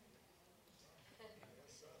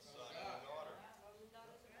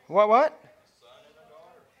 What?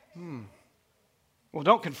 Well,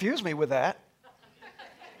 don't confuse me with that.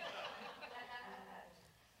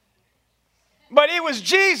 But he was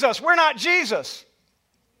Jesus. We're not Jesus.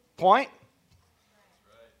 Point.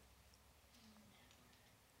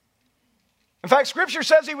 In fact, Scripture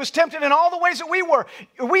says he was tempted in all the ways that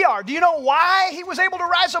we are. Do you know why he was able to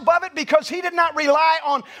rise above it? Because he did not rely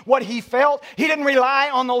on what he felt. He didn't rely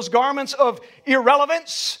on those garments of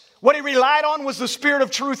irrelevance. What he relied on was the Spirit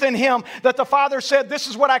of truth in him, that the Father said, this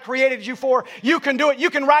is what I created you for. You can do it.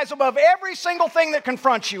 You can rise above every single thing that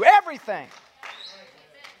confronts you. Everything.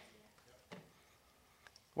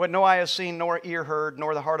 What no eye has seen, nor ear heard,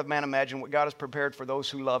 nor the heart of man imagined, what God has prepared for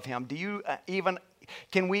those who love him.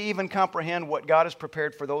 Can we even comprehend what God has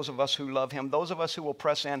prepared for those of us who love him, those of us who will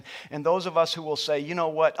press in, and those of us who will say, you know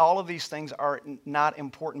what, all of these things are not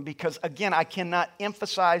important? Because, again, I cannot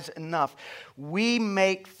emphasize enough, we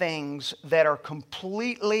make things that are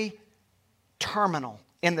completely terminal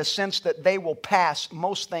in the sense that they will pass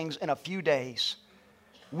most things in a few days.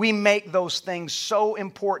 We make those things so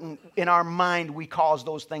important in our mind, we cause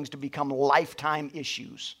those things to become lifetime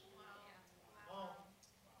issues.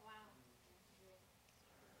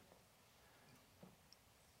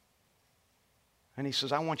 And he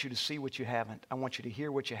says, I want you to see what you haven't. I want you to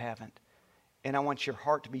hear what you haven't. And I want your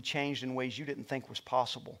heart to be changed in ways you didn't think was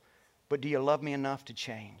possible. But do you love me enough to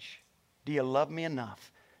change? Do you love me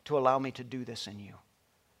enough to allow me to do this in you?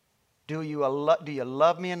 Do you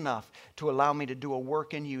love me enough to allow me to do a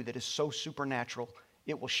work in you that is so supernatural,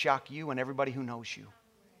 it will shock you and everybody who knows you?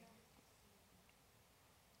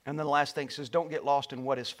 And then the last thing says, don't get lost in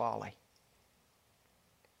what is folly.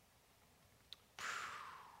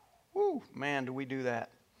 Whew, man, do we do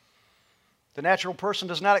that. The natural person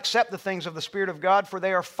does not accept the things of the Spirit of God, for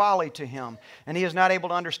they are folly to him, and he is not able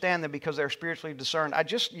to understand them because they are spiritually discerned. I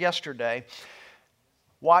just yesterday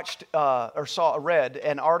read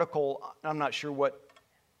an article. I'm not sure what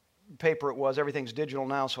paper it was. Everything's digital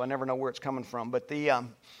now, so I never know where it's coming from. But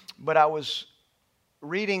I was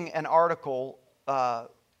reading an article.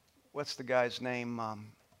 What's the guy's name?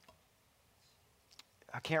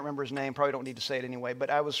 I can't remember his name. Probably don't need to say it anyway. But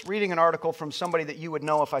I was reading an article from somebody that you would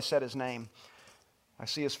know if I said his name. I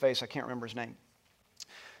see his face. I can't remember his name.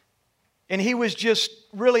 And he was just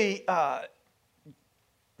really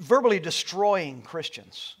verbally destroying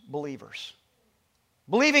Christians, believers.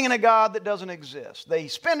 Believing in a God that doesn't exist. They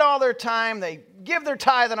spend all their time. They give their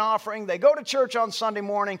tithe and offering. They go to church on Sunday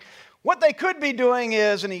morning. What they could be doing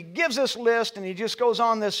is, and he gives this list, and he just goes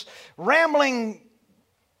on this rambling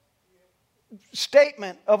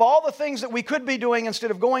statement of all the things that we could be doing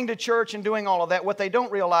instead of going to church and doing all of that. What they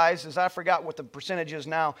don't realize is, I forgot what the percentage is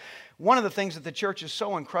now. One of the things that the church is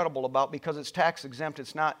so incredible about, because it's tax exempt,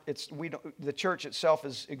 the church itself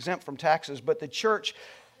is exempt from taxes, but the church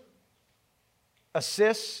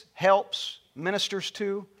assists, helps, ministers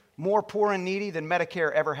to more poor and needy than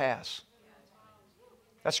Medicare ever has.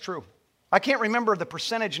 That's true. I can't remember the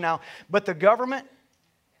percentage now, but the government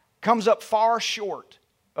comes up far short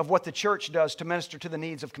of what the church does to minister to the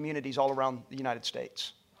needs of communities all around the United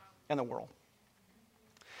States and the world.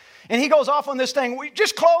 And he goes off on this thing. We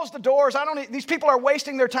just close the doors. These people are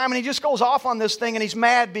wasting their time. And he just goes off on this thing. And he's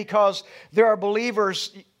mad because there are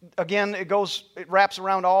believers. Again, it wraps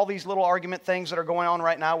around all these little argument things that are going on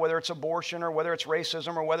right now, whether it's abortion or whether it's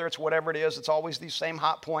racism or whether it's whatever it is. It's always these same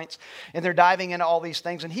hot points. And they're diving into all these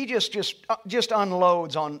things. And he just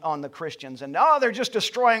unloads on the Christians. And, they're just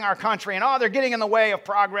destroying our country. And, they're getting in the way of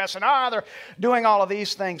progress. And, they're doing all of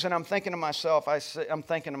these things. And I'm thinking to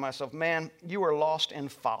myself, man, you are lost in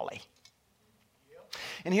folly.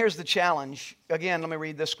 And here's the challenge. Again, let me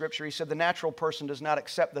read this scripture. He said, the natural person does not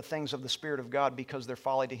accept the things of the Spirit of God because they're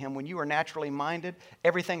folly to him. When you are naturally minded,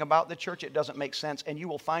 everything about the church, it doesn't make sense. And you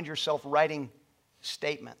will find yourself writing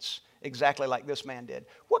statements exactly like this man did.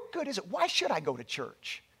 What good is it? Why should I go to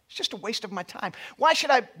church? It's just a waste of my time. Why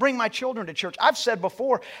should I bring my children to church? I've said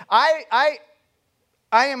before, I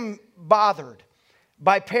am bothered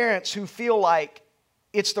by parents who feel like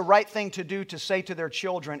it's the right thing to do to say to their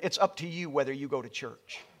children, it's up to you whether you go to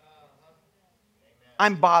church.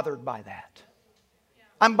 I'm bothered by that.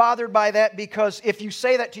 I'm bothered by that because if you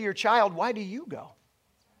say that to your child, why do you go?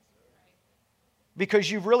 Because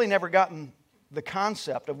you've really never gotten the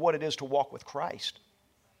concept of what it is to walk with Christ.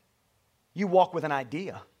 You walk with an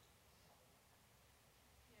idea,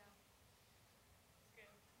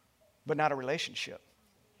 but not a relationship.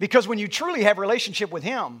 Because when you truly have a relationship with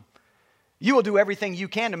Him, you will do everything you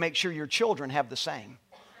can to make sure your children have the same.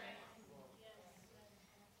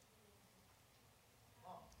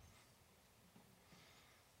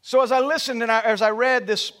 So as I listened and as I read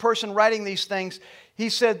this person writing these things, he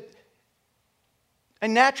said, a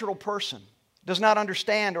natural person does not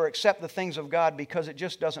understand or accept the things of God because it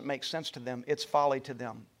just doesn't make sense to them. It's folly to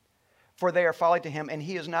them. For they are folly to him, and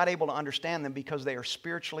he is not able to understand them because they are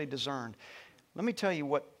spiritually discerned. Let me tell you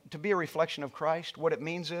what, to be a reflection of Christ, what it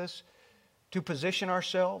means is to position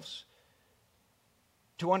ourselves,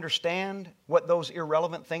 to understand what those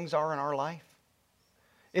irrelevant things are in our life.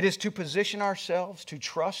 It is to position ourselves to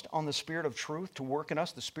trust on the Spirit of truth, to work in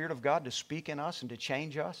us, the Spirit of God to speak in us and to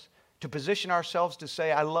change us. To position ourselves to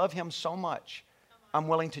say, I love Him so much, I'm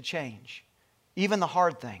willing to change. Even the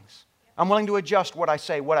hard things. I'm willing to adjust what I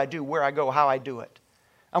say, what I do, where I go, how I do it.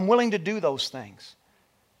 I'm willing to do those things.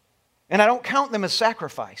 And I don't count them as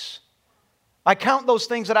sacrifice. I count those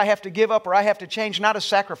things that I have to give up or I have to change not as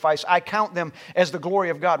sacrifice. I count them as the glory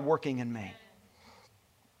of God working in me.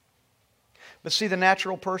 But see, the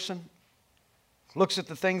natural person looks at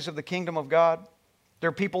the things of the kingdom of God. There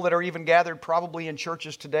are people that are even gathered probably in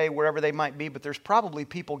churches today, wherever they might be, but there's probably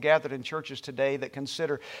people gathered in churches today that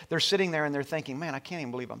consider, they're sitting there and they're thinking, man, I can't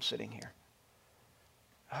even believe I'm sitting here.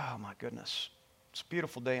 Oh my goodness. It's a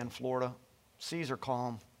beautiful day in Florida. Seas are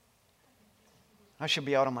calm. I should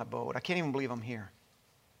be out on my boat. I can't even believe I'm here.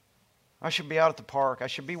 I should be out at the park. I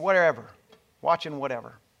should be whatever, watching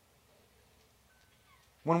whatever.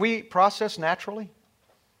 When we process naturally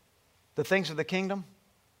the things of the kingdom,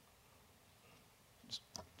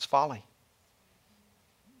 it's folly.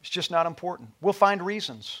 It's just not important. We'll find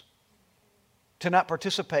reasons to not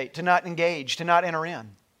participate, to not engage, to not enter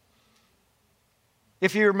in.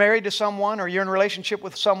 If you're married to someone or you're in a relationship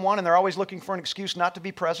with someone and they're always looking for an excuse not to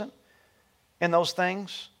be present in those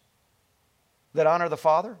things that honor the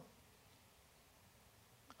Father,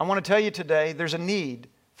 I want to tell you today there's a need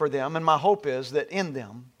for them, and my hope is that in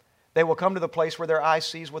them they will come to the place where their eye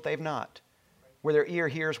sees what they've not, where their ear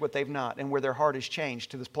hears what they've not, and where their heart is changed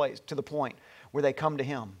to this place, to the point where they come to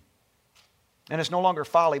Him. And it's no longer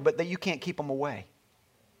folly, but that you can't keep them away.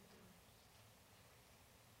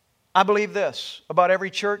 I believe this about every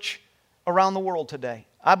church around the world today.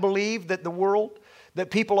 I believe that the world, that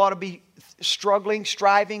people ought to be struggling,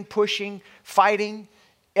 striving, pushing, fighting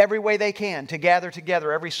every way they can to gather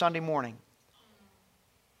together every Sunday morning.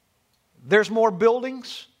 There's more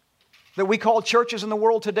buildings that we call churches in the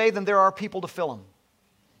world today than there are people to fill them.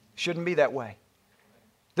 Shouldn't be that way.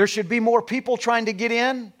 There should be more people trying to get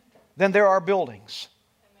in than there are buildings.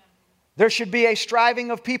 There should be a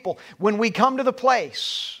striving of people. When we come to the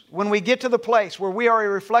place, when we get to the place where we are a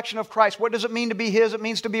reflection of Christ, what does it mean to be His? It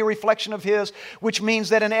means to be a reflection of His, which means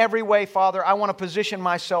that in every way, Father, I want to position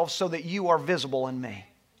myself so that You are visible in me.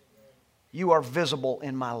 You are visible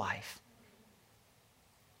in my life.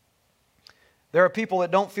 There are people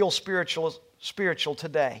that don't feel spiritual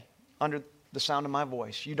today under the sound of my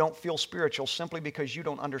voice. You don't feel spiritual simply because you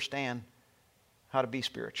don't understand how to be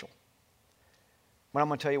spiritual. But I'm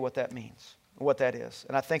going to tell you what that means, what that is.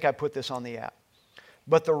 And I think I put this on the app.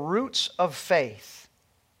 But the roots of faith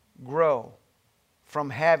grow from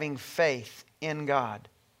having faith in God,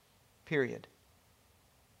 period.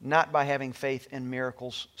 Not by having faith in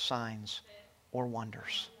miracles, signs, or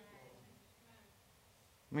wonders.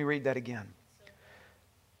 Let me read that again.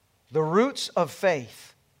 The roots of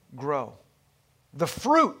faith grow. The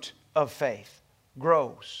fruit of faith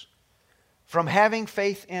grows from having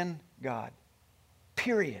faith in God.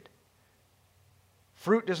 Period.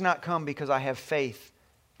 Fruit does not come because I have faith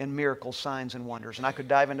in miracles, signs, and wonders. And I could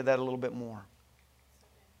dive into that a little bit more.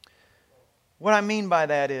 What I mean by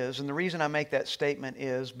that is, and the reason I make that statement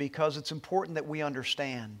is because it's important that we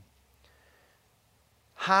understand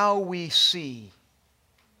how we see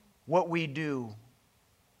what we do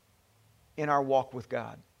in our walk with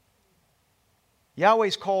God.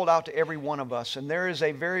 Yahweh's called out to every one of us, and there is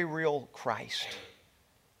a very real Christ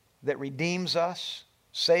that redeems us,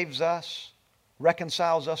 saves us,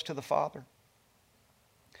 reconciles us to the Father.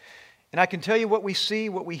 And I can tell you what we see,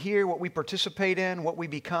 what we hear, what we participate in, what we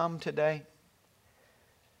become today.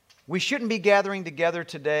 We shouldn't be gathering together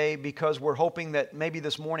today because we're hoping that maybe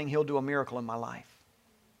this morning He'll do a miracle in my life.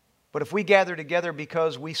 But if we gather together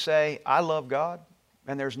because we say, I love God,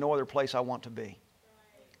 and there's no other place I want to be.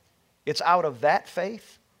 It's out of that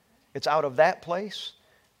faith, it's out of that place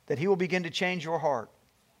that He will begin to change your heart.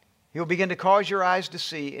 He will begin to cause your eyes to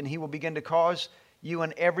see, and He will begin to cause you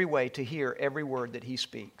in every way to hear every word that He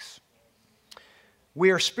speaks.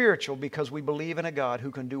 We are spiritual because we believe in a God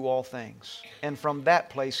who can do all things. And from that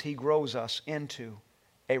place, He grows us into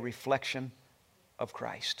a reflection of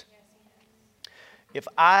Christ. If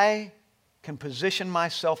I can position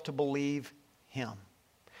myself to believe Him,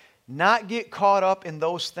 not get caught up in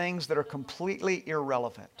those things that are completely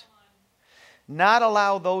irrelevant, not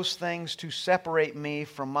allow those things to separate me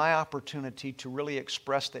from my opportunity to really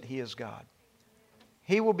express that He is God,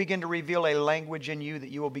 He will begin to reveal a language in you that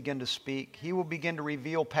you will begin to speak. He will begin to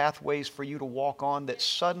reveal pathways for you to walk on that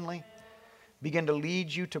suddenly begin to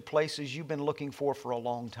lead you to places you've been looking for a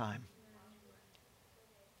long time.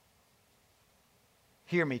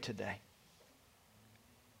 Hear me today.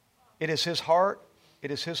 It is His heart,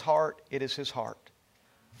 it is His heart, it is His heart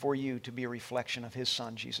for you to be a reflection of His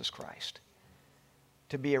Son, Jesus Christ.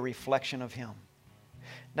 To be a reflection of Him.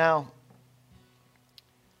 Now,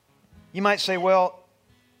 you might say, well,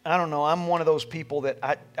 I don't know, I'm one of those people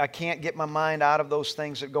that I can't get my mind out of those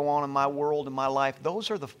things that go on in my world and my life.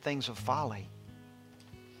 Those are the things of folly.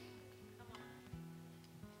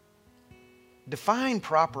 Define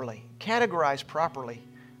properly, categorize properly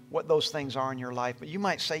what those things are in your life. But you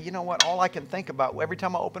might say, you know what, all I can think about, every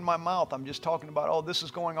time I open my mouth, I'm just talking about, oh, this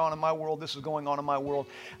is going on in my world, this is going on in my world.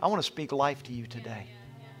 I want to speak life to you today.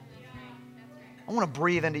 I want to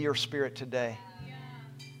breathe into your spirit today.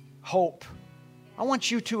 Hope. I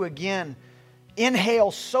want you to again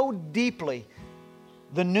inhale so deeply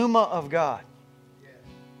the pneuma of God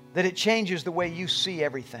that it changes the way you see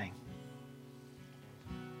everything.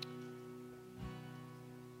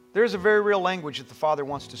 There's a very real language that the Father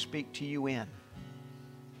wants to speak to you in.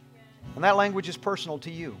 And that language is personal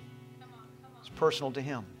to you. It's personal to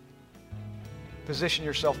Him. Position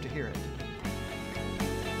yourself to hear it.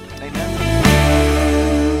 Amen.